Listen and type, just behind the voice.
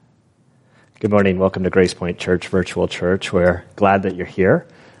Good morning. Welcome to Grace Point Church Virtual Church. We're glad that you're here.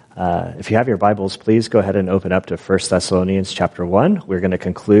 If you have your Bibles, please go ahead and open up to 1 Thessalonians chapter 1. We're going to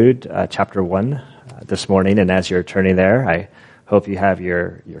conclude chapter 1 this morning, and as you're turning there, I hope you have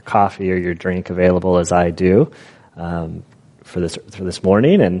your coffee or your drink available, as I do, for this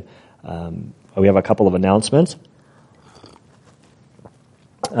morning. And we have a couple of announcements.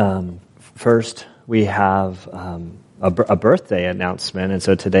 First, we have a birthday announcement, and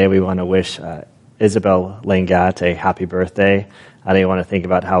so today we want to wish Isabel Langat a happy birthday. I don't even want to think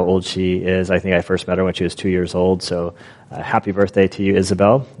about how old she is. I think I first met her when she was 2 years old, so happy birthday to you,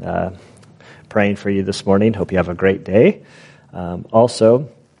 Isabel. Praying for you this morning. Hope you have a great day. Also,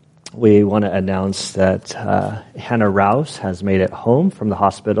 we want to announce that Hannah Rouse has made it home from the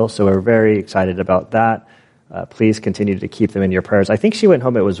hospital, so we're very excited about that. Please continue to keep them in your prayers. I think she went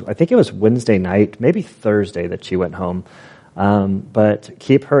home, it was Wednesday night, maybe Thursday that she went home. But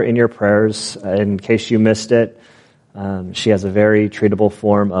keep her in your prayers in case you missed it. She has a very treatable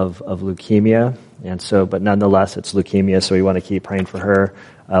form of leukemia, but nonetheless it's leukemia, so we want to keep praying for her.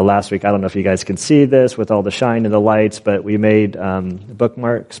 Last week, I don't know if you guys can see this with all the shine and the lights, but we made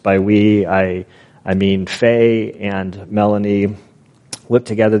bookmarks. By we, I mean Faye and Melanie whipped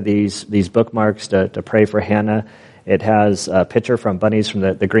together these bookmarks to pray for Hannah. It has a picture from Bunnies from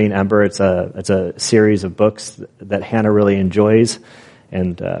the Green Ember. It's a series of books that Hannah really enjoys,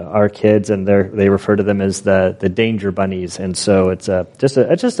 and our kids and they refer to them as the Danger Bunnies. And so it's just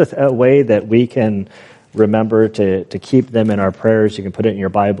a way that we can remember to keep them in our prayers. You can put it in your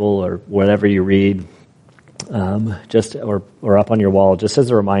Bible or whatever you read, or up on your wall, just as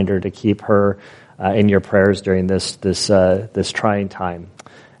a reminder to keep her in your prayers during this trying time.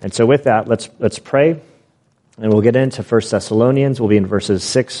 And so with that, let's pray, and we'll get into 1 Thessalonians. We'll be in verses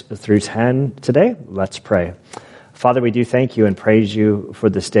 6 through 10 today. Let's pray. Father, we do thank you and praise you for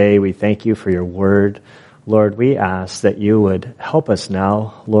this day. We thank you for your word. Lord, we ask that you would help us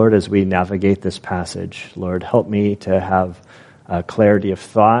now, Lord, as we navigate this passage. Lord, help me to have clarity of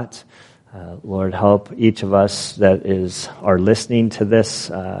thought. Lord, help each of us that are listening to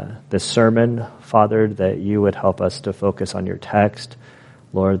this sermon, Father, that you would help us to focus on your text.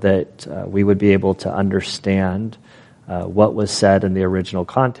 Lord, that we would be able to understand what was said in the original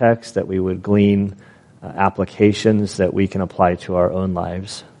context, that we would glean applications that we can apply to our own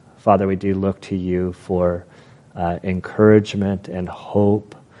lives. Father, we do look to you for encouragement and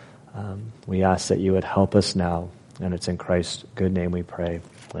hope. We ask that you would help us now, and it's in Christ's good name we pray.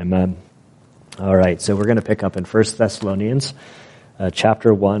 Amen. All right, so we're going to pick up in 1 Thessalonians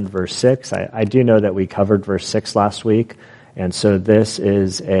chapter 1, verse 6. I do know that we covered verse 6 last week, and so this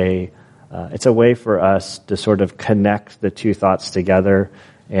is it's a way for us to sort of connect the two thoughts together.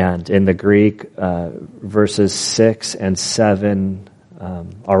 And in the Greek, verses 6 and 7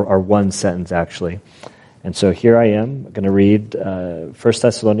 are one sentence, actually. And so here I am going to read 1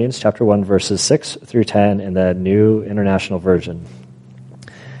 Thessalonians chapter 1, verses 6 through 10 in the New International Version.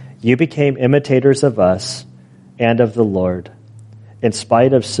 You became imitators of us and of the Lord. In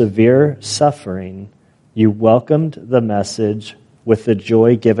spite of severe suffering, you welcomed the message with the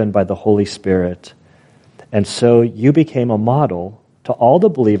joy given by the Holy Spirit. And so you became a model to all the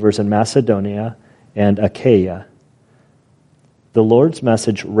believers in Macedonia and Achaia. The Lord's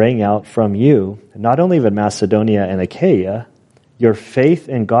message rang out from you, not only in Macedonia and Achaia. Your faith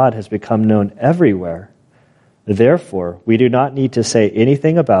in God has become known everywhere. Therefore, we do not need to say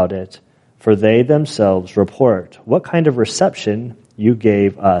anything about it, for they themselves report what kind of reception you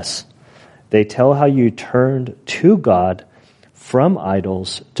gave us. They tell how you turned to God from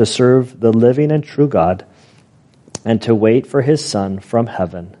idols to serve the living and true God and to wait for his Son from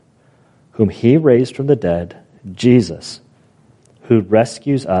heaven, whom he raised from the dead, Jesus, who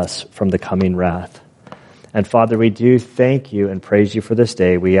rescues us from the coming wrath. And Father, we do thank you and praise you for this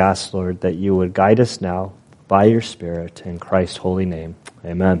day. We ask, Lord, that you would guide us now by your Spirit in Christ's holy name.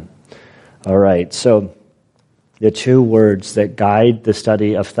 Amen. All right, so the two words that guide the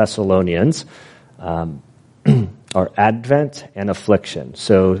study of Thessalonians are Advent and affliction.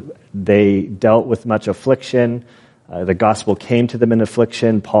 So they dealt with much affliction. The gospel came to them in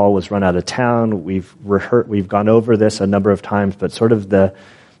affliction. Paul was run out of town. We've gone over this a number of times, but sort of the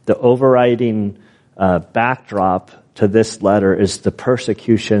overriding backdrop to this letter is the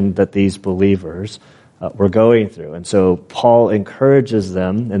persecution that these believers were going through. And so Paul encourages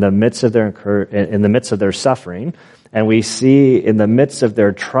them in the midst of their suffering, and we see in the midst of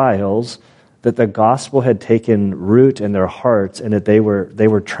their trials that the gospel had taken root in their hearts and that they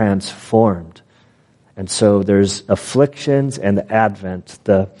were transformed. And so there's afflictions and the advent,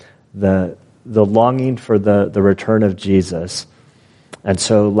 the longing for the return of Jesus. And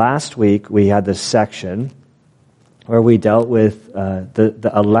so last week we had this section where we dealt with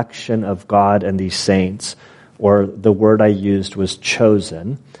the election of God and these saints, or the word I used was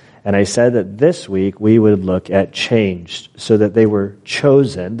chosen. And I said that this week we would look at changed, so that they were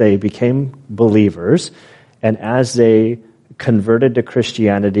chosen, they became believers, and as they converted to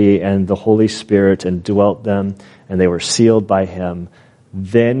Christianity and the Holy Spirit and dwelt them, and they were sealed by Him,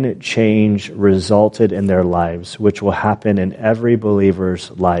 then change resulted in their lives, which will happen in every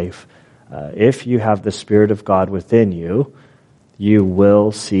believer's life. If you have the Spirit of God within you, you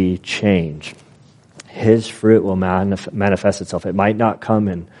will see change. His fruit will manifest itself. It might not come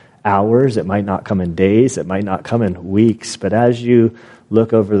in hours, it might not come in days, it might not come in weeks, but as you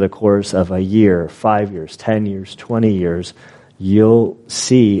look over the course of a year, 5 years, 10 years, 20 years, you'll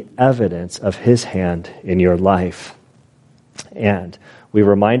see evidence of His hand in your life. And we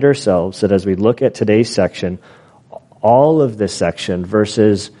remind ourselves that as we look at today's section, all of this section,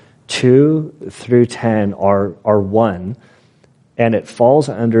 verses 2 through 10, are one, and it falls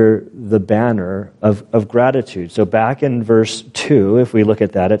under the banner of gratitude. So back in verse 2, if we look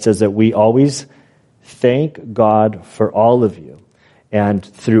at that, it says that we always thank God for all of you. And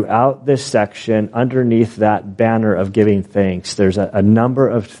throughout this section, underneath that banner of giving thanks, there's a number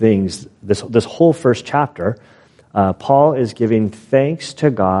of things. This whole first chapter, Paul is giving thanks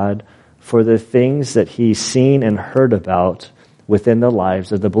to God for the things that he's seen and heard about within the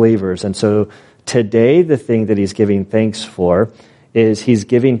lives of the believers. And so today, the thing that he's giving thanks for is he's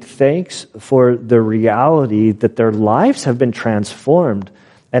giving thanks for the reality that their lives have been transformed.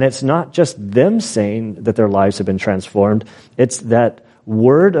 And it's not just them saying that their lives have been transformed, it's that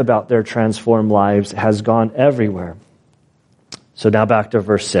word about their transformed lives has gone everywhere. So now back to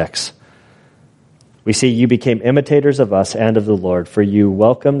verse 6. We see you became imitators of us and of the Lord, for you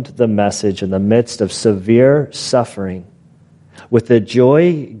welcomed the message in the midst of severe suffering with the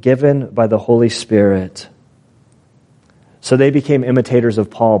joy given by the Holy Spirit. So they became imitators of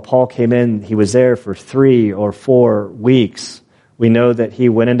Paul. Paul came in, he was there for 3 or 4 weeks. We know that he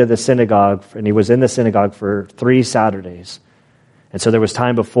went into the synagogue, and he was in the synagogue for 3 Saturdays. And so there was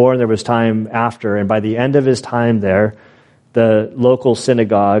time before and there was time after. And by the end of his time there, the local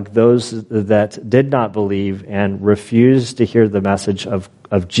synagogue, those that did not believe and refused to hear the message of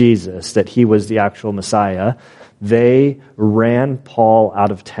Jesus, that he was the actual Messiah, they ran Paul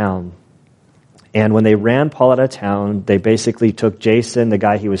out of town. And when they ran Paul out of town, they basically took Jason, the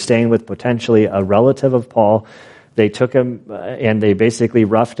guy he was staying with, potentially a relative of Paul. They took him and they basically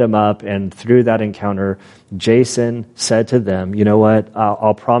roughed him up. And through that encounter, Jason said to them, you know what,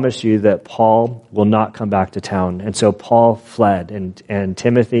 I'll promise you that Paul will not come back to town. And so Paul fled, and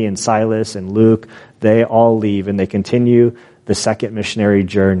Timothy and Silas and Luke, they all leave and they continue the second missionary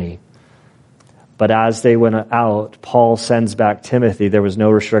journey. But as they went out, Paul sends back Timothy. There was no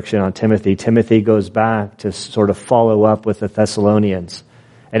restriction on Timothy. Timothy goes back to sort of follow up with the Thessalonians.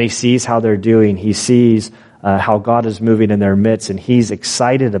 And he sees how they're doing. He sees how God is moving in their midst, and he's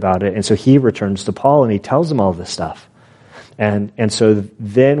excited about it. And so he returns to Paul, and he tells him all this stuff. And so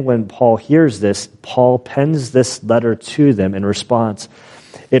then when Paul hears this, Paul pens this letter to them in response.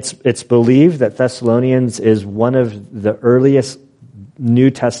 It's believed that Thessalonians is one of the earliest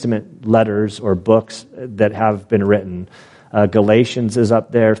New Testament letters or books that have been written. Galatians is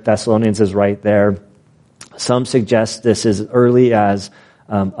up there. Thessalonians is right there. Some suggest this is early as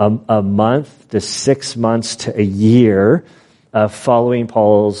a month to 6 months to a year following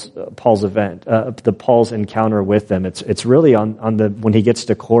Paul's event, Paul's encounter with them. It's really on the when he gets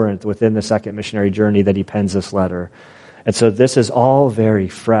to Corinth within the second missionary journey that he pens this letter. And so this is all very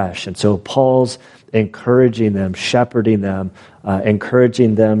fresh. And so Paul's encouraging them, shepherding them,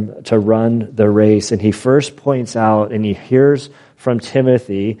 encouraging them to run the race. And he first points out, and he hears from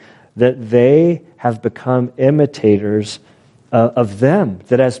Timothy, that they have become imitators of them.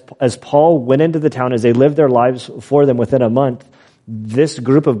 That as Paul went into the town, as they lived their lives for them within a month, this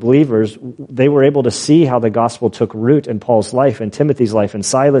group of believers, they were able to see how the gospel took root in Paul's life and Timothy's life and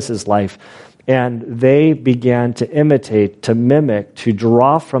Silas's life. And they began to imitate, to mimic, to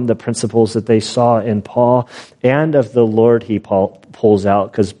draw from the principles that they saw in Paul and of the Lord he pulls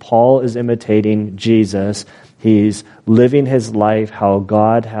out, because Paul is imitating Jesus. He's living his life how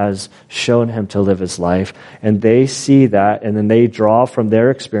God has shown him to live his life. And they see that, and then they draw from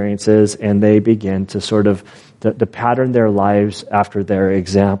their experiences, and they begin to sort of to pattern their lives after their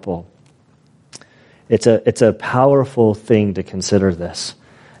example. It's a powerful thing to consider this.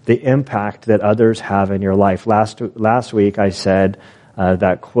 The impact that others have in your life. Last week I said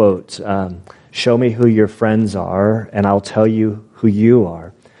that quote, show me who your friends are and I'll tell you who you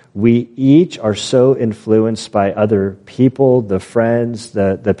are. We each are so influenced by other people, the friends,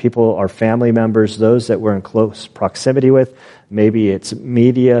 the people, our family members, those that we're in close proximity with. Maybe it's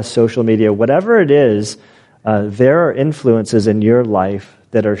media, social media, whatever it is, there are influences in your life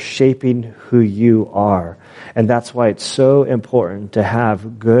that are shaping who you are. And that's why it's so important to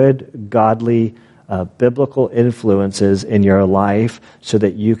have good, godly, biblical influences in your life so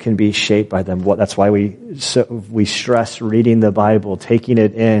that you can be shaped by them. That's why we stress reading the Bible, taking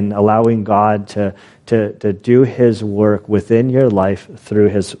it in, allowing God to do His work within your life through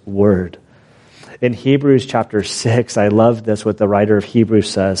His Word. In Hebrews chapter 6, I love this, what the writer of Hebrews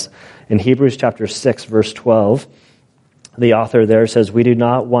says. In Hebrews chapter 6, verse 12, the author there says, "We do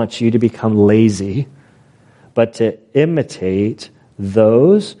not want you to become lazy, but to imitate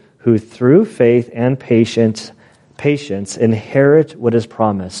those who through faith and patience inherit what is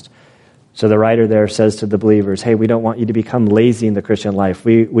promised." So the writer there says to the believers, hey, we don't want you to become lazy in the Christian life.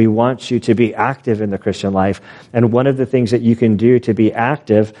 We want you to be active in the Christian life. And one of the things that you can do to be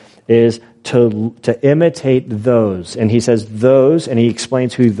active is to imitate those. And he says those, and he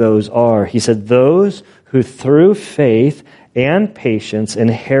explains who those are. He said those who through faith and patience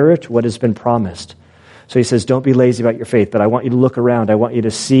inherit what has been promised. So he says, don't be lazy about your faith, but I want you to look around. I want you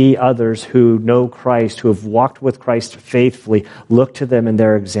to see others who know Christ, who have walked with Christ faithfully. Look to them in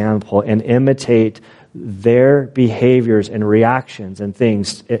their example and imitate their behaviors and reactions and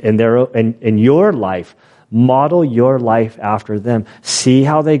things in your life. Model your life after them. See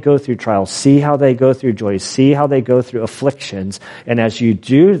how they go through trials. See how they go through joys. See how they go through afflictions. And as you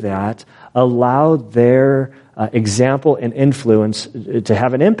do that, allow their example and influence to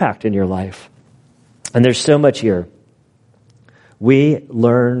have an impact in your life. And there's so much here. We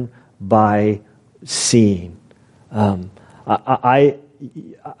learn by seeing. They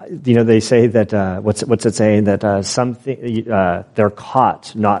say that what's it saying, that something they're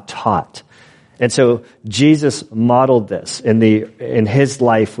caught, not taught. And so Jesus modeled this in his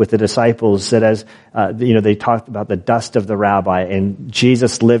life with the disciples. That as they talked about the dust of the rabbi, and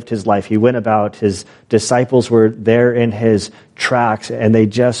Jesus lived his life. He went about. His disciples were there in his tracks, and they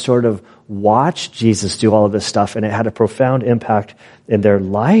just sort of watched Jesus do all of this stuff, and it had a profound impact in their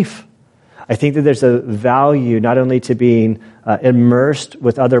life. I think that there's a value not only to being immersed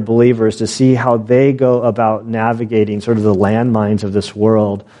with other believers to see how they go about navigating sort of the landmines of this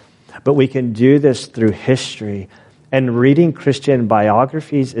world, but we can do this through history. And reading Christian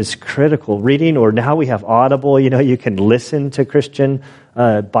biographies is critical. Reading, or now we have Audible, you can listen to Christian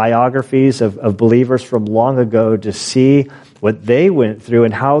biographies of believers from long ago to see what they went through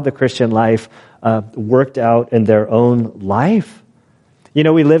and how the Christian life worked out in their own life.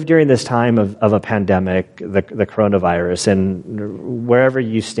 We live during this time of a pandemic, the coronavirus, and wherever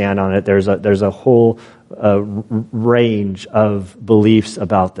you stand on it, there's a whole range of beliefs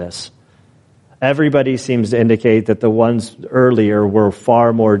about this. Everybody seems to indicate that the ones earlier were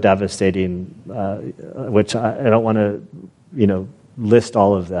far more devastating, which I don't want to, list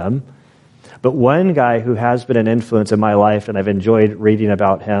all of them. But one guy who has been an influence in my life, and I've enjoyed reading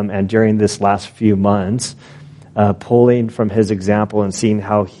about him, and during this last few months, pulling from his example and seeing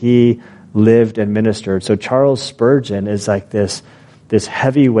how he lived and ministered. So Charles Spurgeon is like this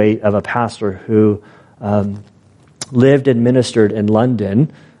heavyweight of a pastor who lived and ministered in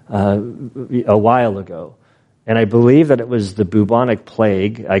London a while ago. And I believe that it was the bubonic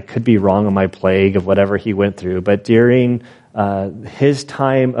plague. I could be wrong on my plague of whatever he went through, but during his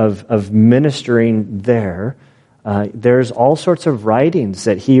time of ministering there, there's all sorts of writings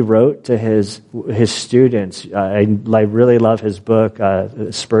that he wrote to his students. I really love his book,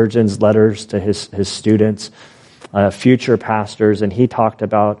 Spurgeon's Letters to his students, future pastors, and he talked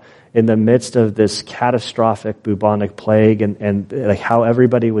about in the midst of this catastrophic bubonic plague and like how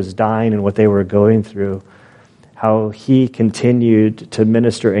everybody was dying and what they were going through, how he continued to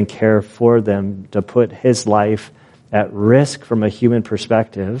minister and care for them, to put his life at risk from a human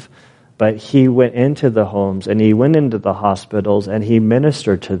perspective. But he went into the homes and he went into the hospitals and he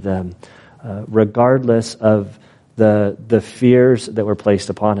ministered to them, regardless of the fears that were placed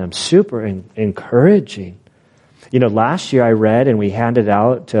upon him. Super encouraging. Last year I read and we handed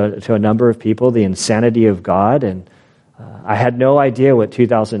out to a number of people The Insanity of God, and I had no idea what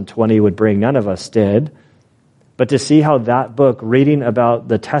 2020 would bring. None of us did. But to see how that book, reading about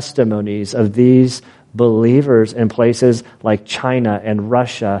the testimonies of these believers in places like China and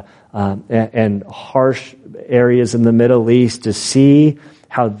Russia and harsh areas in the Middle East, to see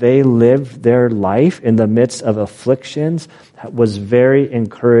how they lived their life in the midst of afflictions was very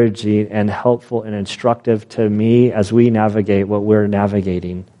encouraging and helpful and instructive to me as we navigate what we're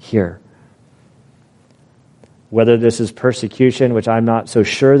navigating here. whether this is persecution, which I'm not so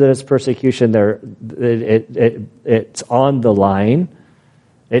sure that it's persecution, it's on the line.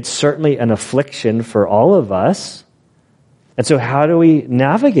 It's certainly an affliction for all of us. And so how do we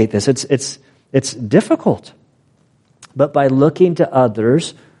navigate this? It's difficult. But by looking to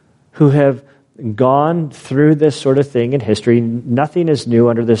others who have gone through this sort of thing in history, nothing is new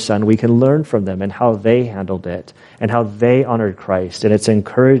under the sun. We can learn from them and how they handled it and how they honored Christ. And it's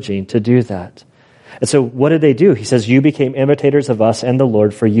encouraging to do that. And so what did they do? He says, you became imitators of us and the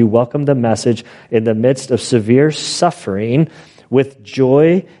Lord, for you welcomed the message in the midst of severe suffering with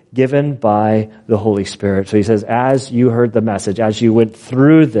joy given by the Holy Spirit. So he says, as you heard the message, as you went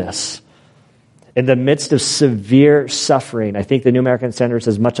through this, in the midst of severe suffering, I think the New American Standard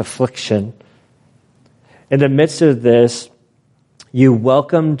says much affliction. In the midst of this, you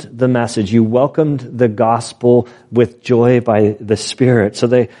welcomed the message. You welcomed the gospel with joy by the Spirit.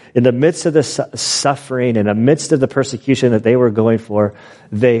 So in the midst of the suffering, in the midst of the persecution that they were going for,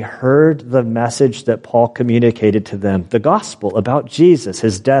 they heard the message that Paul communicated to them, the gospel about Jesus,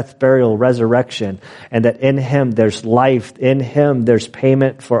 his death, burial, resurrection, and that in him there's life, in him there's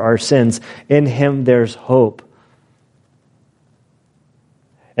payment for our sins, in him there's hope.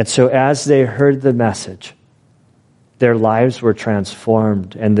 And so as they heard the message, their lives were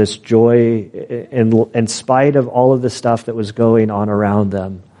transformed, and this joy, in spite of all of the stuff that was going on around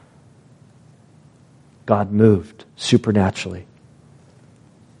them, God moved supernaturally.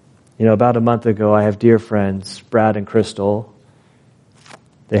 About a month ago, I have dear friends, Brad and Crystal.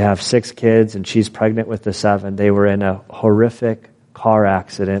 They have 6 kids, and she's pregnant with the 7th. They were in a horrific car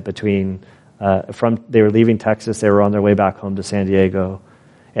accident they were leaving Texas, they were on their way back home to San Diego.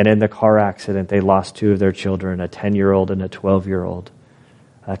 And in the car accident, they lost 2 of their children, a 10-year-old and a 12-year-old.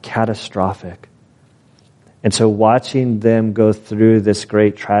 Catastrophic. And so watching them go through this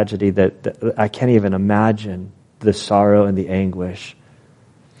great tragedy that I can't even imagine the sorrow and the anguish.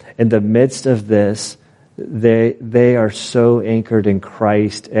 In the midst of this, they are so anchored in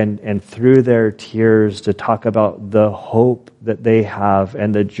Christ, and through their tears to talk about the hope that they have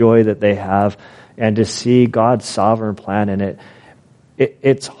and the joy that they have, and to see God's sovereign plan in it.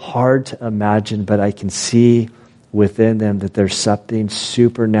 It's hard to imagine, but I can see within them that there's something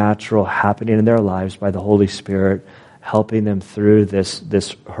supernatural happening in their lives by the Holy Spirit, helping them through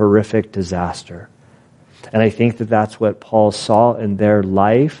this horrific disaster. And I think that that's what Paul saw in their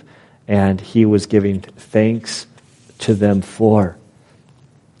life, and he was giving thanks to them for.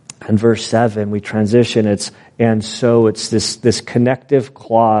 In verse 7, we transition, it's this connective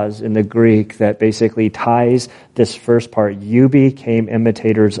clause in the Greek that basically ties this first part. You became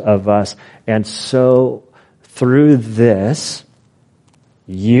imitators of us, and so through this,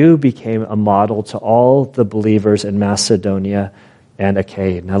 you became a model to all the believers in Macedonia and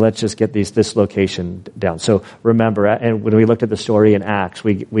Achaia. Now let's just get this location down. So remember, and when we looked at the story in Acts,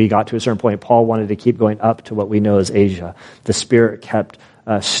 we got to a certain point. Paul wanted to keep going up to what we know as Asia. The Spirit kept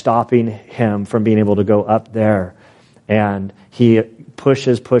stopping him from being able to go up there. And he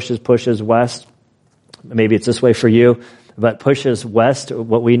pushes west. Maybe it's this way for you, but pushes west,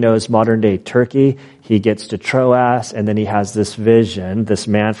 what we know as modern-day Turkey. He gets to Troas, and then he has this vision, this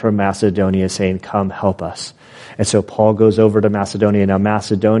man from Macedonia saying, come help us. And so Paul goes over to Macedonia. Now,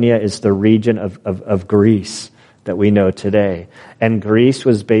 Macedonia is the region of Greece that we know today. And Greece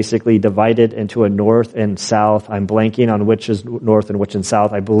was basically divided into a north and south. I'm blanking on which is north and which is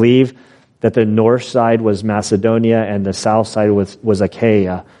south. I believe that the north side was Macedonia and the south side was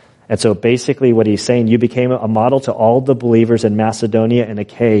Achaia. And so basically what he's saying, you became a model to all the believers in Macedonia and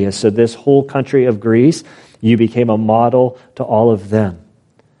Achaia. So this whole country of Greece, you became a model to all of them.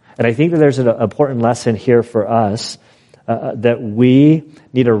 And I think that there's an important lesson here for us that we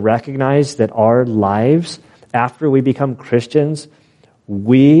need to recognize that our lives, after we become Christians,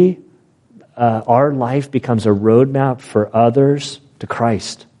 our life becomes a roadmap for others to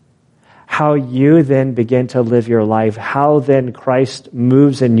Christ. How you then begin to live your life, how then Christ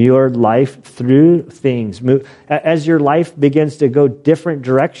moves in your life through things. As your life begins to go different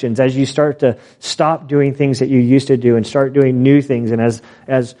directions, as you start to stop doing things that you used to do and start doing new things, and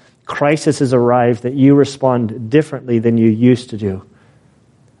as crises arrive, that you respond differently than you used to do.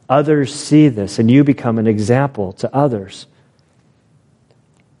 Others see this, and you become an example to others.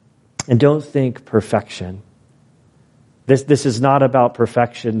 And don't think perfection. This is not about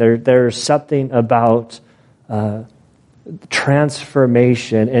perfection. There's something about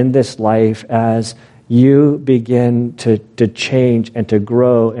transformation in this life as you begin to change and to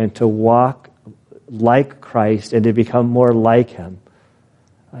grow and to walk like Christ and to become more like Him.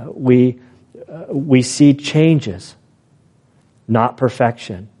 We see changes, not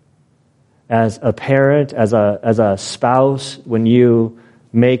perfection. as a parent, as a spouse, when you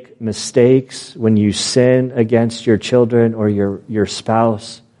make mistakes, when you sin against your children or your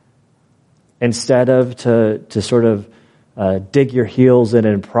spouse, instead of to sort of dig your heels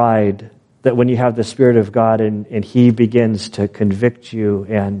in pride, that when you have the Spirit of God and He begins to convict you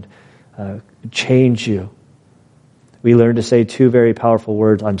and change you, we learn to say two very powerful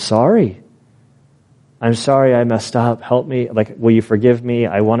words: I'm sorry. I'm sorry I messed up. Help me. Like, will you forgive me?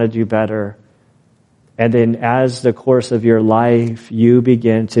 I want to do better. And then as the course of your life, you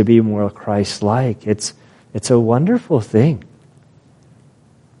begin to be more Christ-like. It's a wonderful thing.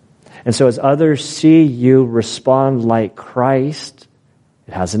 And so as others see you respond like Christ,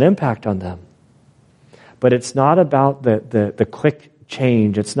 it has an impact on them. But it's not about the quick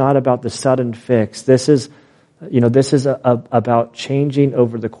change. It's not about the sudden fix. This is about changing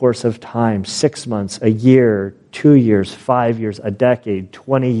over the course of time, 6 months, a year, 2 years, 5 years, a decade,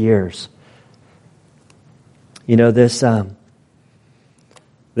 20 years.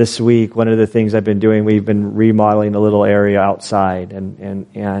 This week, one of the things I've been doing, we've been remodeling a little area outside, and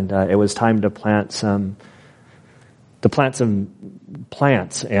it was time to plant some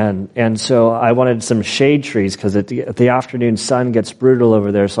plants, and so I wanted some shade trees because the afternoon sun gets brutal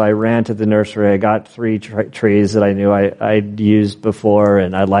over there. So I ran to the nursery. I got 3 trees that I knew I'd used before,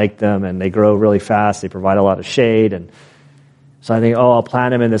 and I liked them, and they grow really fast. They provide a lot of shade, and so I think, I'll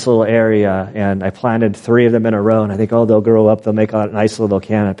plant them in this little area, and I planted 3 of them in a row, and I think, they'll grow up, they'll make a nice little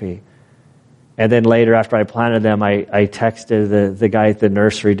canopy. And then later, after I planted them, I texted the guy at the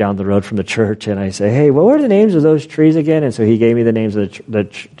nursery down the road from the church, and I say, hey, what were the names of those trees again? And so he gave me the names of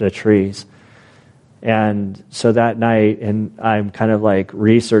the trees. And so that night, and I'm kind of like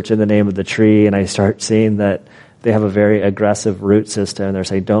researching the name of the tree, and I start seeing that they have a very aggressive root system, and they're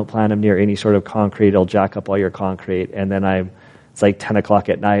saying, don't plant them near any sort of concrete, it'll jack up all your concrete. And then it's like 10 o'clock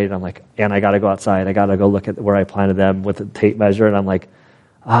at night, and I'm like, and I got to go outside. I got to go look at where I planted them with a tape measure, and I'm like,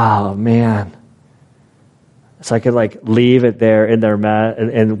 oh, man. So I could leave it there in their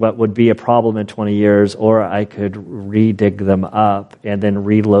in what would be a problem in 20 years, or I could re-dig them up and then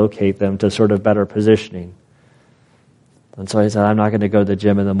relocate them to sort of better positioning. And so I said, I'm not going to go to the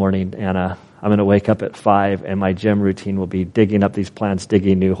gym in the morning, Anna. I'm going to wake up at 5, and my gym routine will be digging up these plants,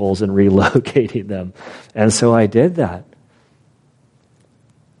 digging new holes, and relocating them. And so I did that.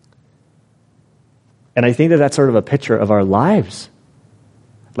 And I think that that's sort of a picture of our lives.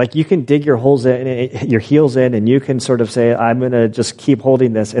 Like, you can dig your heels in, and you can sort of say, I'm going to just keep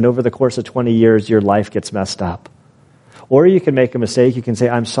holding this, and over the course of 20 years, your life gets messed up. Or you can make a mistake. You can say,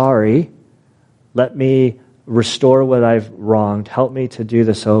 I'm sorry. Let me restore what I've wronged. Help me to do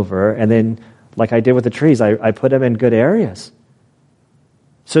this over. And then, like I did with the trees, I put them in good areas.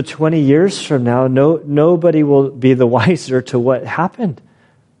 So 20 years from now, nobody will be the wiser to what happened.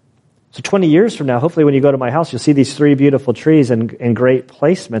 So 20 years from now, hopefully when you go to my house, you'll see these 3 beautiful trees in great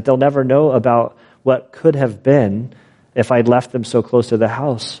placement. They'll never know about what could have been if I'd left them so close to the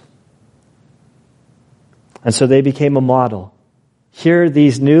house. And so they became a model. Here,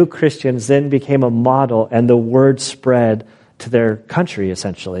 these new Christians then became a model, and the word spread to their country,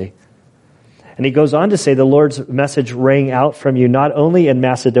 essentially. And he goes on to say, the Lord's message rang out from you, not only in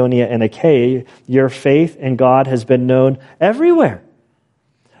Macedonia and Achaia, your faith in God has been known everywhere.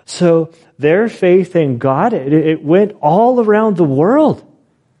 So their faith in God, it went all around the world.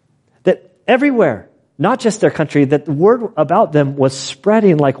 That everywhere, not just their country, that the word about them was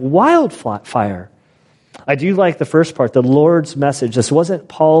spreading like wildfire. I do like the first part, the Lord's message. This wasn't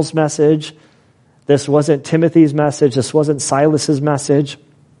Paul's message. This wasn't Timothy's message. This wasn't Silas's message.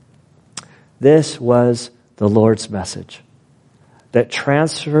 This was the Lord's message that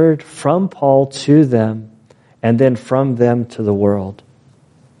transferred from Paul to them and then from them to the world.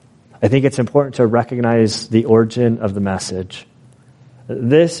 I think it's important to recognize the origin of the message.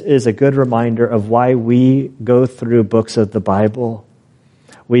 This is a good reminder of why we go through books of the Bible.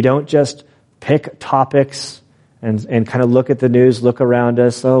 We don't just pick topics and kind of look at the news, look around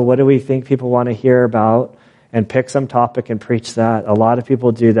us. Oh, what do we think people want to hear about? And pick some topic and preach that. A lot of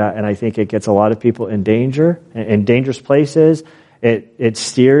people do that, and I think it gets a lot of people in danger, in dangerous places. It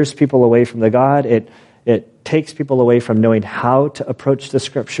steers people away from the God. It takes people away from knowing how to approach the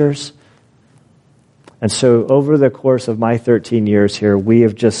Scriptures. And so over the course of my 13 years here, we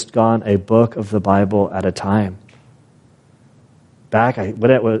have just gone a book of the Bible at a time. Back, when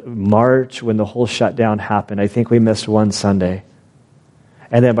it was March, when the whole shutdown happened, I think we missed one Sunday.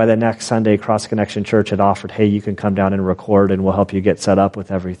 And then by the next Sunday, Cross Connection Church had offered, hey, you can come down and record, and we'll help you get set up with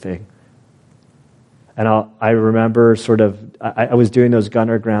everything. And I remember I was doing those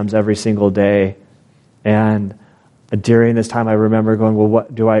gunnergrams every single day. And during this time, I remember going, well,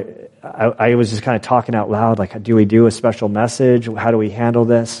 what do I I was just kind of talking out loud, like, do we do a special message? How do we handle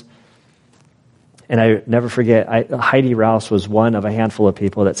this? And I never forget, Heidi Rouse was one of a handful of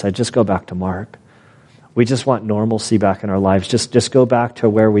people that said, just go back to Mark. We just want normalcy back in our lives. Just go back to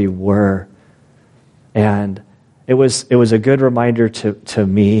where we were. And it was a good reminder to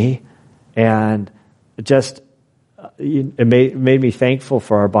me, and just it made me thankful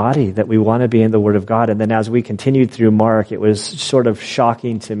for our body that we want to be in the Word of God. And then as we continued through Mark, it was sort of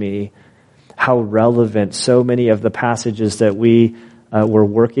shocking to me how relevant so many of the passages that we were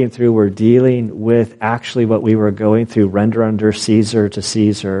working through were dealing with actually what we were going through. Render unto Caesar to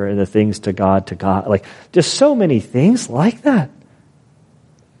Caesar, and the things to God. Like, just so many things like that.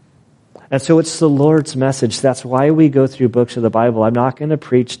 And so it's the Lord's message. That's why we go through books of the Bible. I'm not going to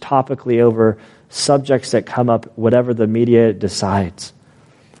preach topically over subjects that come up, whatever the media decides.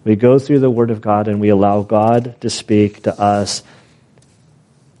 We go through the Word of God and we allow God to speak to us.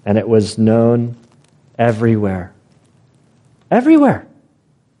 And it was known everywhere. Everywhere.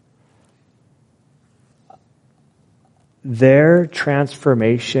 Their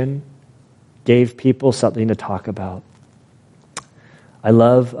transformation gave people something to talk about. I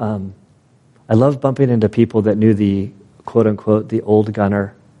love bumping into people that knew the, quote unquote, the old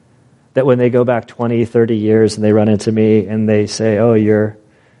gunner. That when they go back 20, 30 years and they run into me and they say, oh, you're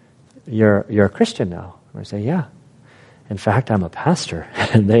a Christian now. And I say, yeah. In fact, I'm a pastor.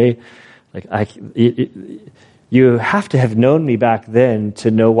 And they, you have to have known me back then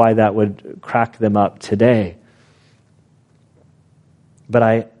to know why that would crack them up today. But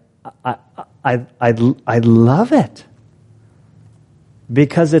I love it.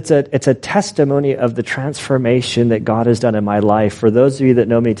 Because it's a testimony of the transformation that God has done in my life. For those of you that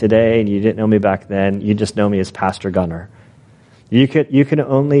know me today and you didn't know me back then, you just know me as Pastor Gunner. You can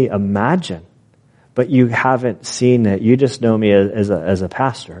only imagine, but you haven't seen it. You just know me as a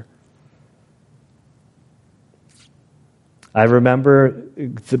pastor. I remember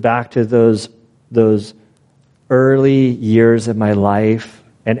back to those early years of my life,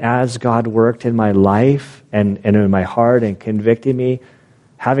 and as God worked in my life and in my heart and convicted me,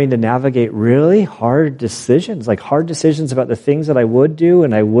 having to navigate really hard decisions, like hard decisions about the things that I would do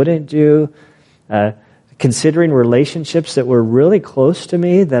and I wouldn't do, considering relationships that were really close to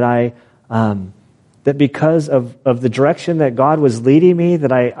me, that that because of the direction that God was leading me,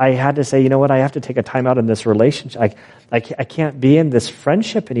 that I had to say, you know what, I have to take a time out in this relationship. I can't be in this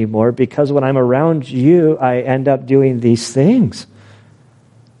friendship anymore, because when I'm around you, I end up doing these things.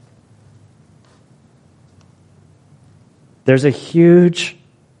 There's a huge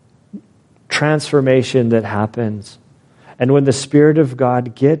transformation that happens. And when the Spirit of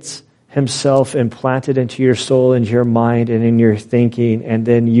God gets Himself implanted into your soul, into your mind, and in your thinking, and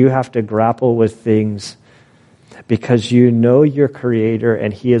then you have to grapple with things because you know your Creator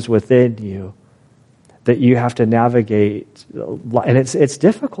and He is within you, that you have to navigate. And it's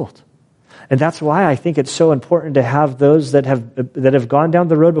difficult. And that's why I think it's so important to have those that have gone down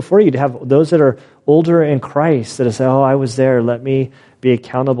the road before you, to have those that are older in Christ, that say, oh, I was there, let me be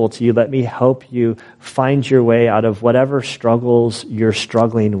accountable to you, let me help you find your way out of whatever struggles you're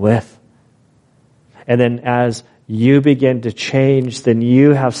struggling with. And then as you begin to change, then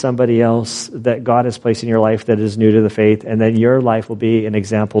you have somebody else that God has placed in your life that is new to the faith, and then your life will be an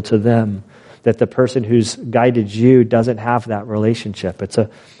example to them, that the person who's guided you doesn't have that relationship. It's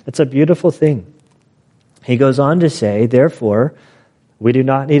a beautiful thing. He goes on to say, therefore, we do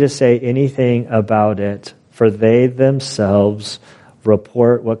not need to say anything about it, for they themselves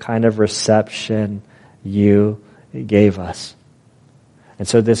report what kind of reception you gave us. And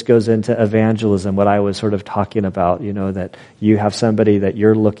so this goes into evangelism, what I was sort of talking about, that you have somebody that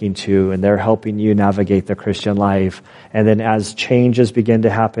you're looking to and they're helping you navigate the Christian life. And then as changes begin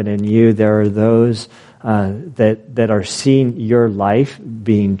to happen in you, there are those that are seeing your life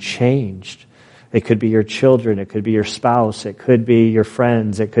being changed. It could be your children, it could be your spouse, it could be your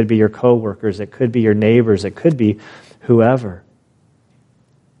friends, it could be your coworkers, it could be your neighbors, it could be whoever.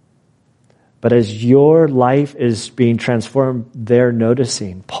 But as your life is being transformed, they're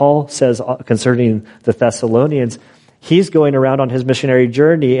noticing. Paul says concerning the Thessalonians, he's going around on his missionary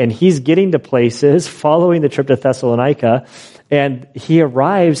journey and he's getting to places following the trip to Thessalonica, and he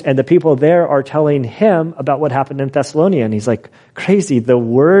arrives and the people there are telling him about what happened in Thessalonica. And he's like, crazy. The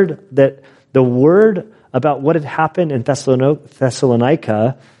word about what had happened in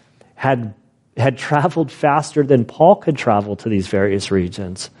Thessalonica had traveled faster than Paul could travel to these various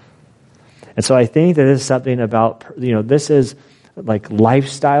regions. And so I think that is something about, this is like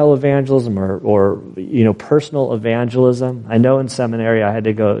lifestyle evangelism or personal evangelism. I know in seminary I had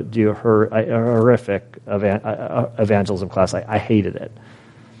to go do a horrific evangelism class. I hated it.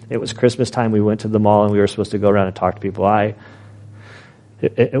 It was Christmas time. We went to the mall and we were supposed to go around and talk to people.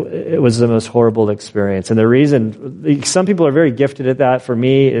 It was the most horrible experience. And the reason, some people are very gifted at that. For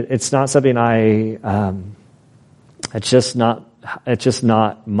me, it's not something it's just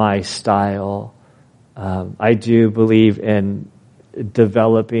not my style. I do believe in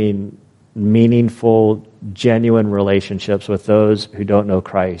developing meaningful, genuine relationships with those who don't know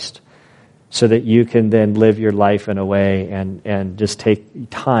Christ, so that you can then live your life in a way and just take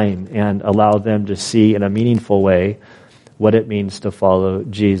time and allow them to see in a meaningful way what it means to follow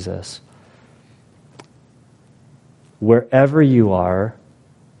Jesus. Wherever you are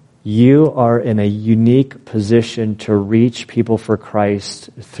in a unique position to reach people for Christ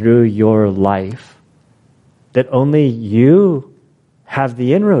through your life that only you have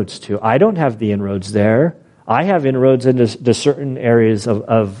the inroads to. I don't have the inroads there. I have inroads into certain areas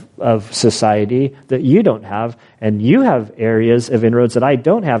of society that you don't have, and you have areas of inroads that I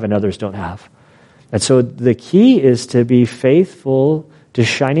don't have and others don't have. And so the key is to be faithful to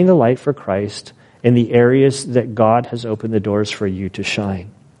shining the light for Christ in the areas that God has opened the doors for you to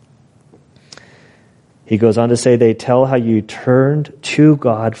shine. He goes on to say, they tell how you turned to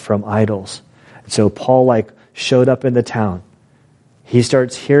God from idols. So Paul showed up in the town. He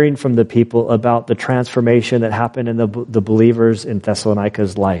starts hearing from the people about the transformation that happened in the believers in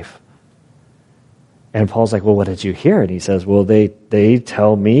Thessalonica's life. And Paul's like, well, what did you hear? And he says, well, they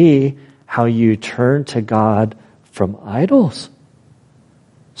tell me how you turned to God from idols.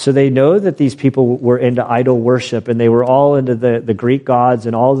 So they know that these people were into idol worship, and they were all into the Greek gods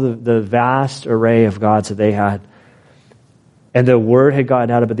and all the vast array of gods that they had. And the word had gotten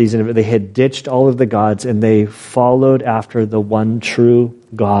out about these, and they had ditched all of the gods, and they followed after the one true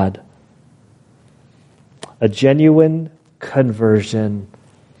God. A genuine conversion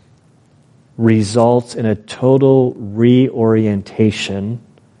results in a total reorientation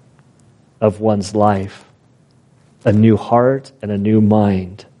of one's life, a new heart and a new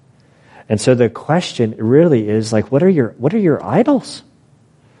mind. And so the question really is what are your idols?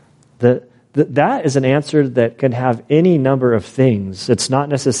 That is an answer that can have any number of things. It's not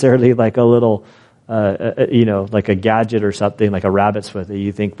necessarily like a little, like a gadget or something, like a rabbit's foot that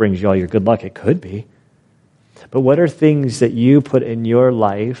you think brings you all your good luck. It could be. But what are things that you put in your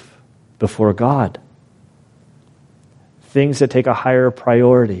life before God? Things that take a higher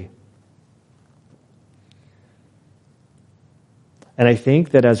priority. And I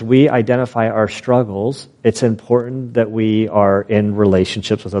think that as we identify our struggles, it's important that we are in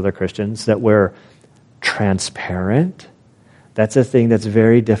relationships with other Christians, that we're transparent. That's a thing that's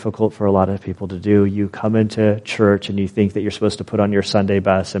very difficult for a lot of people to do. You come into church and you think that you're supposed to put on your Sunday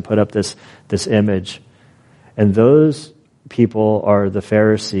best and put up this image. And those people are the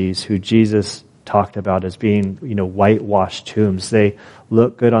Pharisees who Jesus talked about as being, whitewashed tombs. They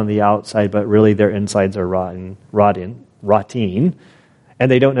look good on the outside, but really their insides are rotting, and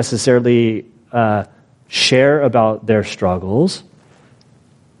they don't necessarily share about their struggles.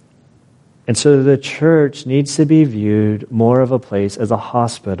 And so the church needs to be viewed more of a place as a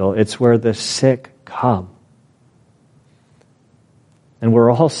hospital. It's where the sick come. And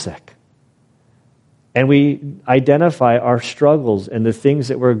we're all sick. And we identify our struggles and the things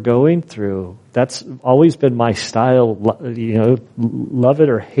that we're going through. That's always been my style, love it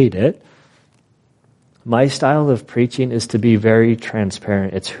or hate it. My style of preaching is to be very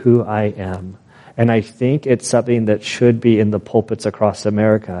transparent. It's who I am. And I think it's something that should be in the pulpits across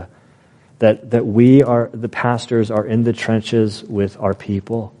America, that the pastors are in the trenches with our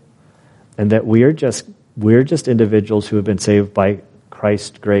people, and that we're just individuals who have been saved by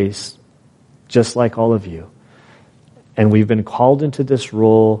Christ's grace, just like all of you. And we've been called into this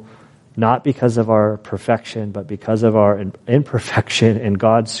role not because of our perfection, but because of our imperfection and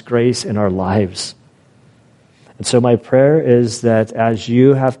God's grace in our lives. And so my prayer is that as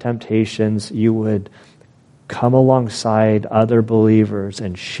you have temptations, you would come alongside other believers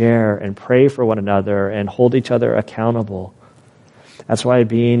and share and pray for one another and hold each other accountable. That's why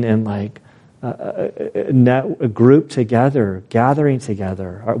being in a group together, gathering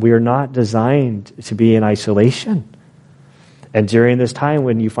together, we are not designed to be in isolation. And during this time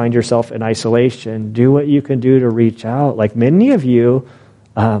when you find yourself in isolation, do what you can do to reach out. Like many of you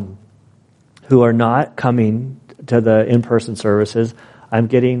who are not coming to the in-person services, I'm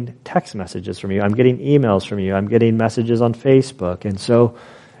getting text messages from you. I'm getting emails from you. I'm getting messages on Facebook. And so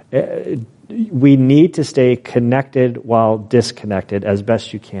we need to stay connected while disconnected as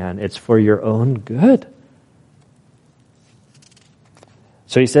best you can. It's for your own good.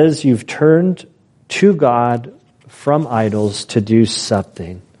 So he says you've turned to God from idols to do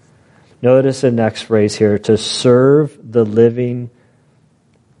something. Notice the next phrase here, to serve the living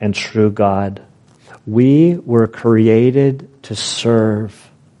and true God. We were created to serve.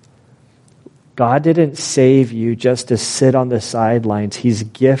 God didn't save you just to sit on the sidelines. He's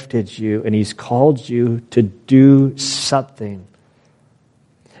gifted you and He's called you to do something.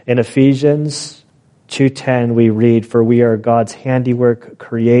 In Ephesians 2:10 we read, "For we are God's handiwork,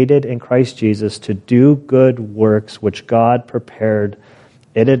 created in Christ Jesus to do good works which God prepared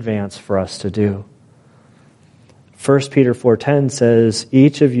in advance for us to do." 1 Peter 4:10 says,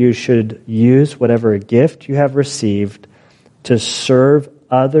 "Each of you should use whatever gift you have received to serve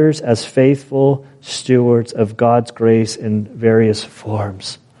others as faithful stewards of God's grace in various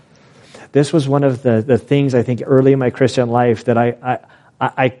forms." This was one of the things I think early in my Christian life that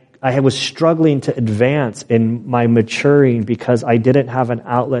I was struggling to advance in my maturing because I didn't have an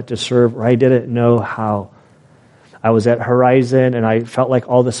outlet to serve, or I didn't know how. I was at Horizon and I felt like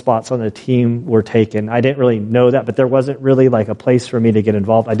all the spots on the team were taken. I didn't really know that, but there wasn't really like a place for me to get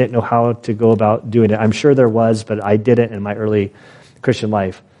involved. I didn't know how to go about doing it. I'm sure there was, but I didn't in my early Christian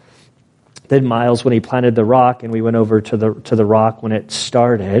life. Then Miles, when he planted the Rock, and we went over to the Rock when it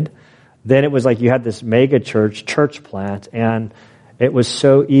started, then it was like you had this mega church plant, and it was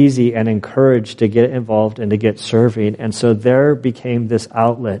so easy and encouraged to get involved and to get serving. And so there became this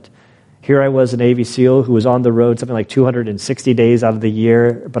outlet. Here I was, a Navy SEAL who was on the road something like 260 days out of the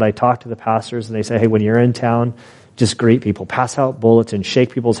year, but I talked to the pastors and they say, hey, when you're in town, just greet people, pass out bulletins,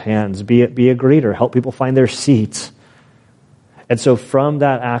 shake people's hands, be a greeter, help people find their seats. And so from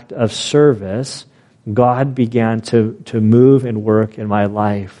that act of service, God began to move and work in my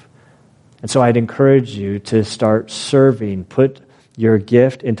life. And so I'd encourage you to start serving, put your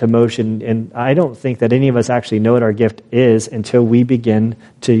gift into motion. And I don't think that any of us actually know what our gift is until we begin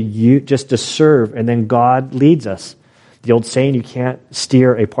to serve, and then God leads us. The old saying, you can't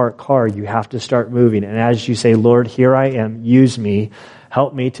steer a parked car, you have to start moving. And as you say, Lord, here I am, use me,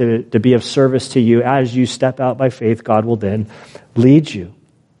 help me to be of service to you. As you step out by faith, God will then lead you.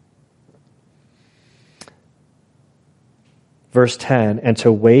 Verse 10, and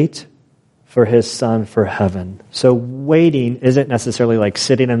to wait for His Son for heaven. So waiting isn't necessarily like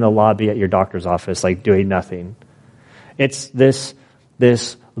sitting in the lobby at your doctor's office, like doing nothing. It's this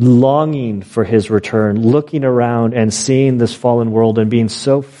longing for His return, looking around and seeing this fallen world and being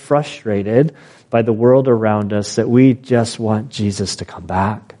so frustrated by the world around us that we just want Jesus to come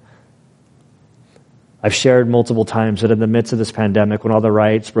back. I've shared multiple times that in the midst of this pandemic, when all the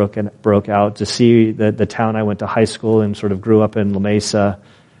riots broke out, to see the town I went to high school and sort of grew up in, La Mesa,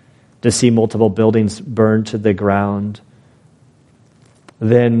 to see multiple buildings burned to the ground.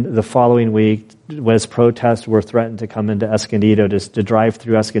 Then the following week, as protests were threatened to come into Escondido, to drive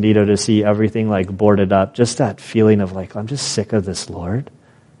through Escondido to see everything like boarded up, just that feeling of like, I'm just sick of this, Lord.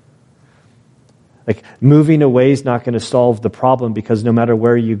 Like moving away is not going to solve the problem, because no matter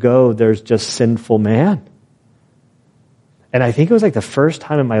where you go, there's just sinful man. And I think it was like the first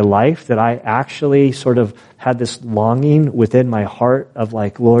time in my life that I actually sort of had this longing within my heart of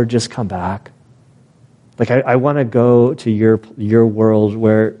like, Lord, just come back. Like I want to go to your world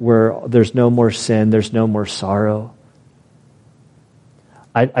where there's no more sin, there's no more sorrow.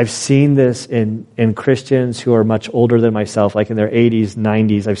 I've seen this in Christians who are much older than myself, like in their 80s,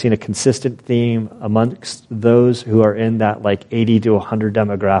 90s. I've seen a consistent theme amongst those who are in that like 80 to 100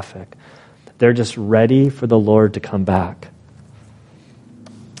 demographic. They're just ready for the Lord to come back.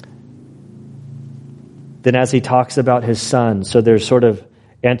 Then as he talks about His Son, so there's sort of,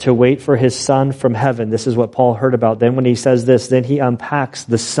 and to wait for His Son from heaven. This is what Paul heard about. Then when he says this, then he unpacks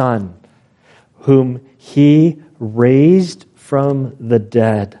the Son, whom He raised from the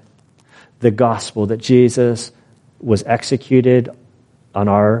dead. The gospel that Jesus was executed in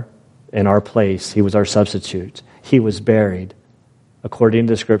our place. He was our substitute. He was buried according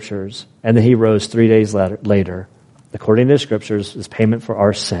to the Scriptures. And then He rose 3 days later, according to the Scriptures, as payment for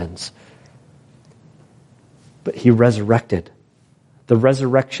our sins. But He resurrected. The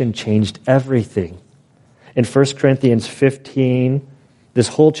resurrection changed everything. In 1 Corinthians 15, this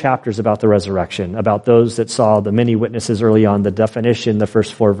whole chapter is about the resurrection, about those that saw, the many witnesses early on, the definition, the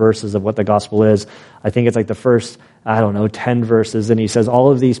first 4 verses of what the gospel is. I think it's like the first, 10 verses. And he says all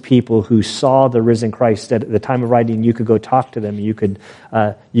of these people who saw the risen Christ at the time of writing, you could go talk to them, you could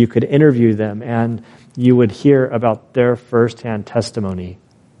interview them, and you would hear about their firsthand testimony.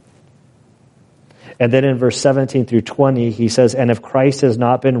 And then in verse 17 through 20, he says, and if Christ has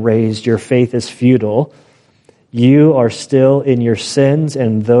not been raised, your faith is futile. You are still in your sins,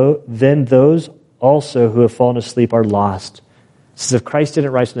 and then those also who have fallen asleep are lost. It says if Christ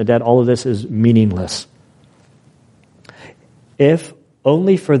didn't rise from the dead, all of this is meaningless. If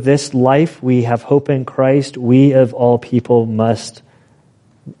only for this life we have hope in Christ, we of all people must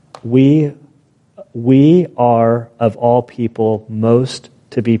We are, of all people, most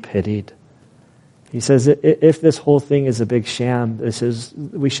to be pitied. He says, if this whole thing is a big sham,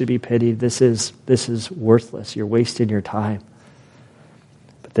 we should be pitied. This is worthless. You're wasting your time.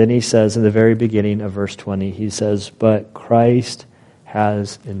 But then he says in the very beginning of verse 20, he says, but Christ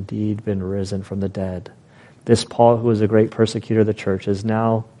has indeed been risen from the dead. This Paul, who was a great persecutor of the church, is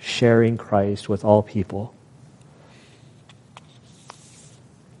now sharing Christ with all people.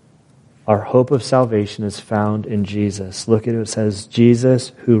 Our hope of salvation is found in Jesus. Look at it, it says,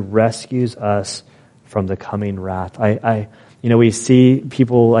 Jesus who rescues us from the coming wrath. We see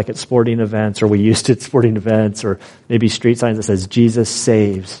people like at sporting events, or we used to at sporting events, or maybe street signs that says, Jesus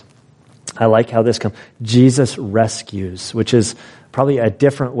saves. I like how this comes. Jesus rescues, which is probably a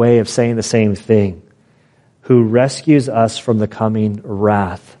different way of saying the same thing. Who rescues us from the coming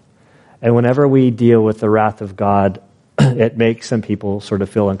wrath. And whenever we deal with the wrath of God, it makes some people sort of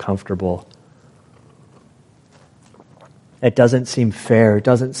feel uncomfortable. It doesn't seem fair. It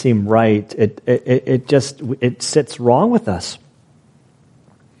doesn't seem right. It sits wrong with us.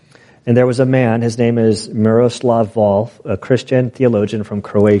 And there was a man, his name is Miroslav Volf, a Christian theologian from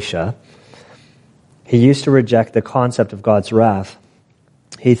Croatia. He used to reject the concept of God's wrath.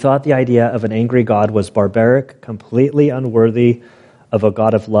 He thought the idea of an angry God was barbaric, completely unworthy of a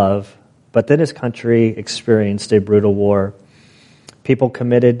God of love. But then his country experienced a brutal war. People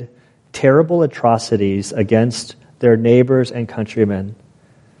committed terrible atrocities against their neighbors and countrymen.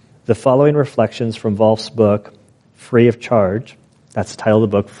 The following reflections from Volf's book, Free of Charge, that's the title of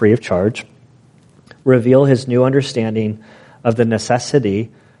the book, Free of Charge, reveal his new understanding of the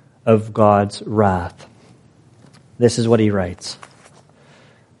necessity of God's wrath. This is what he writes.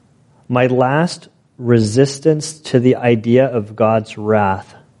 My last resistance to the idea of God's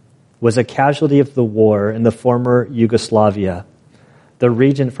wrath was a casualty of the war in the former Yugoslavia, the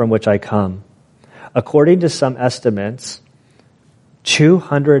region from which I come. According to some estimates,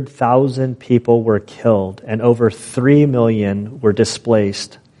 200,000 people were killed and over 3 million were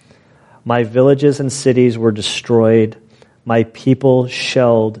displaced. My villages and cities were destroyed. My people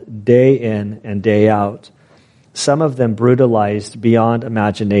shelled day in and day out. Some of them brutalized beyond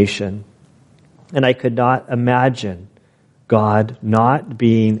imagination. And I could not imagine God not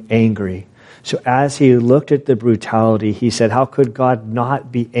being angry. So as he looked at the brutality, he said, how could God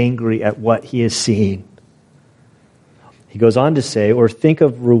not be angry at what he is seeing? He goes on to say, or think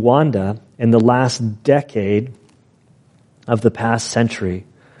of Rwanda in the last decade of the past century,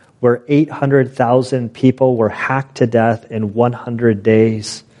 where 800,000 people were hacked to death in 100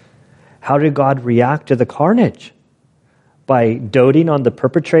 days. How did God react to the carnage? By doting on the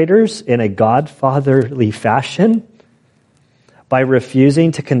perpetrators in a godfatherly fashion? By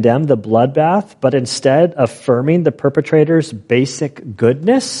refusing to condemn the bloodbath, but instead affirming the perpetrator's basic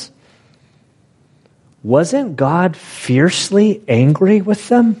goodness? Wasn't God fiercely angry with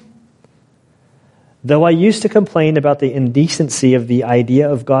them? Though I used to complain about the indecency of the idea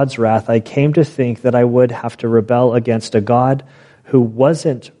of God's wrath, I came to think that I would have to rebel against a God who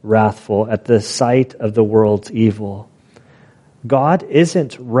wasn't wrathful at the sight of the world's evil. God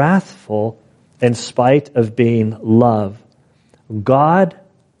isn't wrathful in spite of being love. God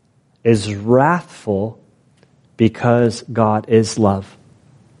is wrathful because God is love.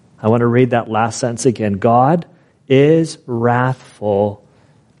 I want to read that last sentence again. God is wrathful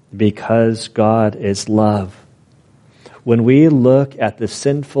because God is love. When we look at the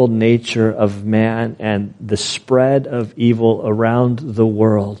sinful nature of man and the spread of evil around the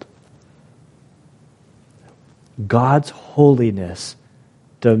world, God's holiness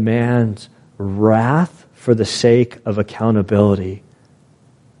demands wrath for the sake of accountability.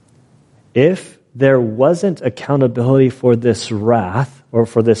 If there wasn't accountability for this wrath or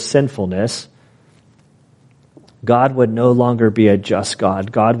for this sinfulness, God would no longer be a just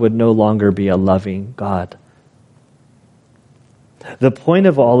God. God would no longer be a loving God. The point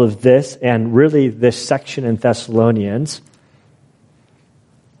of all of this, and really this section in Thessalonians,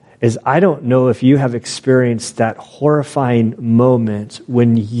 is I don't know if you have experienced that horrifying moment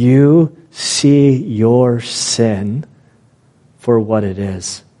when you see your sin for what it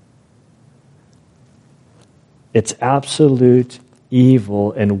is. It's absolute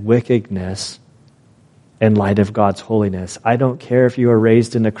evil and wickedness in light of God's holiness. I don't care if you were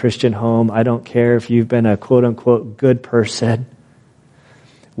raised in a Christian home. I don't care if you've been a quote-unquote good person.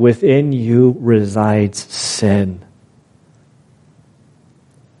 Within you resides sin.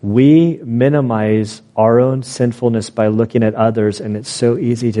 We minimize our own sinfulness by looking at others, and it's so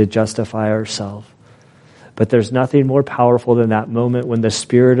easy to justify ourselves. But there's nothing more powerful than that moment when the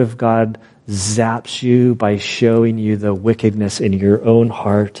Spirit of God zaps you by showing you the wickedness in your own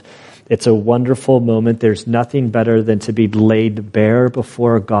heart. It's a wonderful moment. There's nothing better than to be laid bare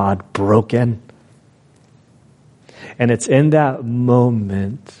before God, broken. And it's in that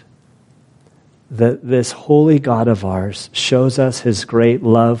moment that this holy God of ours shows us his great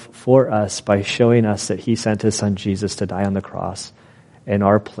love for us by showing us that he sent his son Jesus to die on the cross in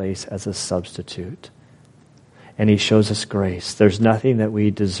our place as a substitute. And he shows us grace. There's nothing that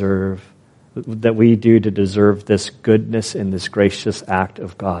we deserve, that we do to deserve this goodness and this gracious act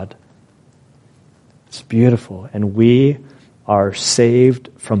of God. It's beautiful. And we are saved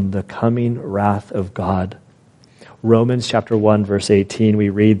from the coming wrath of God. Romans chapter 1, verse 18, we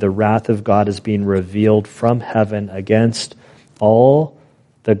read, the wrath of God is being revealed from heaven against all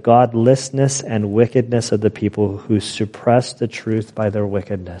the godlessness and wickedness of the people who suppress the truth by their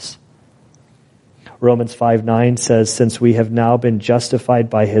wickedness. Romans 5:9 says, since we have now been justified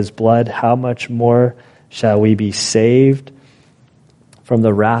by his blood, how much more shall we be saved from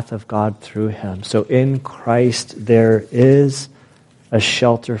the wrath of God through him? So in Christ there is a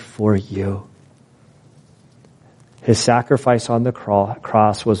shelter for you. His sacrifice on the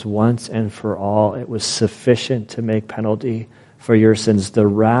cross was once and for all. It was sufficient to make penalty for your sins. The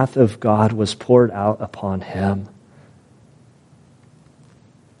wrath of God was poured out upon him.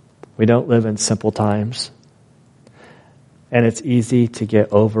 We don't live in simple times. And it's easy to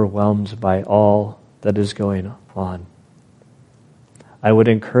get overwhelmed by all that is going on. I would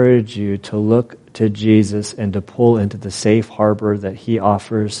encourage you to look to Jesus and to pull into the safe harbor that he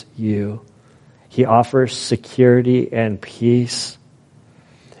offers you. He offers security and peace.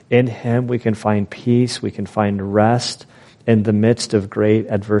 In him we can find peace, we can find rest in the midst of great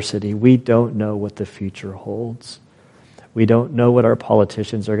adversity. We don't know what the future holds. We don't know what our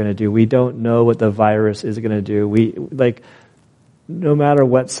politicians are going to do. We don't know what the virus is going to do. No matter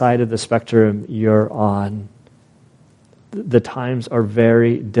what side of the spectrum you're on, the times are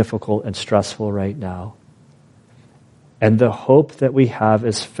very difficult and stressful right now. And the hope that we have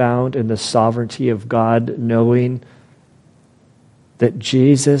is found in the sovereignty of God, knowing that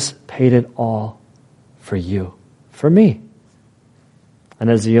Jesus paid it all for you, for me.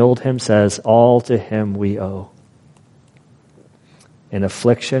 And as the old hymn says, all to him we owe. In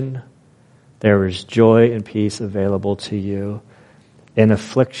affliction, there is joy and peace available to you. In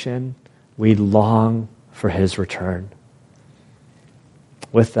affliction, we long for his return.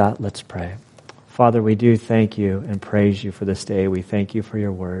 With that, let's pray. Father, we do thank you and praise you for this day. We thank you for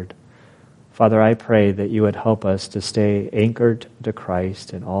your word. Father, I pray that you would help us to stay anchored to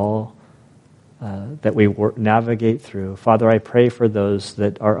Christ in all that we navigate through. Father, I pray for those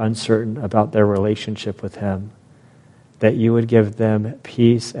that are uncertain about their relationship with him, that you would give them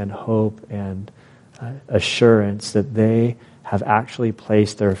peace and hope and assurance that they have actually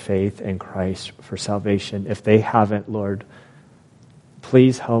placed their faith in Christ for salvation. If they haven't, Lord,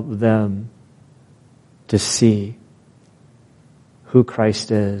 please help them to see who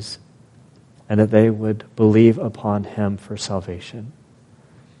Christ is and that they would believe upon him for salvation.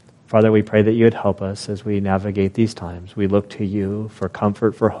 Father, we pray that you would help us as we navigate these times. We look to you for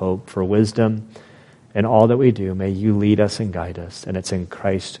comfort, for hope, for wisdom. In all that we do, may you lead us and guide us. And it's in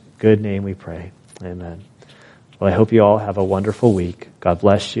Christ's good name we pray. Amen. Well, I hope you all have a wonderful week. God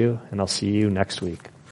bless you, and I'll see you next week.